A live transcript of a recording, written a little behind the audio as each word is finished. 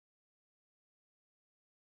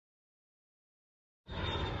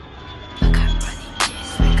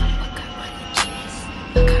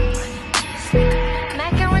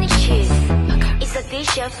We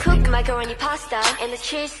chef cook macaroni pasta in the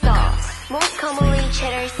cheese sauce, most commonly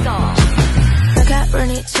cheddar sauce.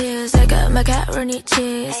 Macaroni cheese, I got macaroni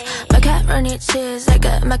cheese. Macaroni cheese, I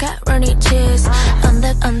got macaroni cheese. On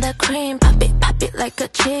the cream, pop it like a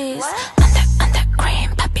cheese. On the cream,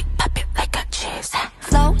 pop it like a cheese.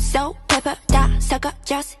 Flow, so pepper, 다 섞어,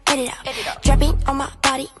 just eat it up. Dropping on my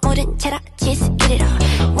body, 모든 cheddar cheese, eat it up.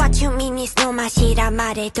 What you mean is no 맛이라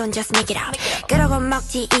말해, don't just make it up. 그러고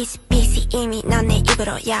먹지 easy peasy 이미 넌 내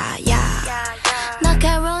입으로 yeah.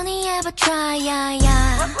 Macaroni ever try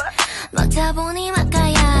yeah. 먹다 보니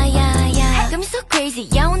막가야 got me so crazy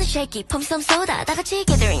yeah wanna shake it 펌 some soda 다 같이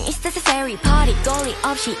gathering it's necessary party 거리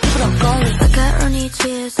없이 입으로 거리 Macaroni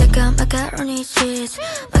cheese I got macaroni cheese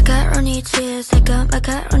Macaroni cheese I got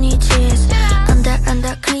macaroni cheese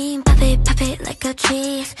Under cream pop it like a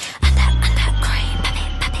cheese Under cream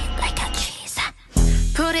pop it like a cheese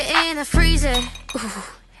Put it in the freezer ooh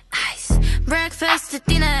ice breakfast to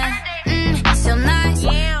dinner so nice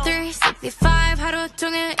 365 하루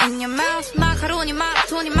종일 in your mouth 마카로니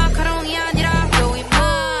마카롱이 아니라 going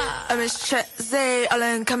hard I miss Chelsea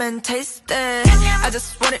얼른 come and taste it I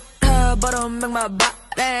just want it her bottom make my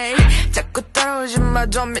body 자꾸 따라오지 마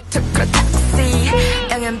좀 밑에 그런 taxi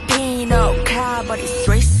양념 피노 카버리's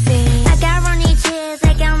racing Macaroni cheese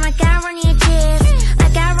I got macaroni cheese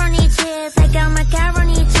Macaroni cheese I got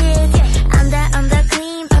macaroni cheese Under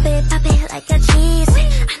cream pop it like a cheese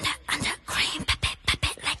Under cream pop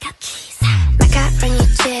it like a cheese Macaroni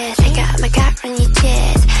cheese I got macaroni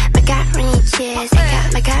cheese Macaroni cheese I got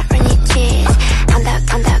macaroni cheese Under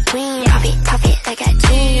cream pop it like a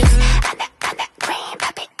cheese Under cream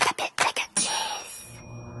pop it like a cheese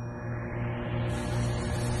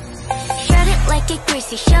Shut it like it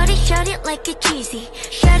greasy, shut it like it cheesy.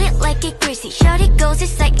 Shut it like it greasy, shut it goes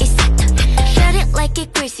it's like it's hot. Shut it like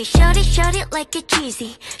it greasy, shut it like it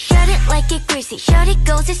cheesy. Shut it like it greasy, shut it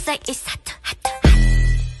goes it's like it's hot.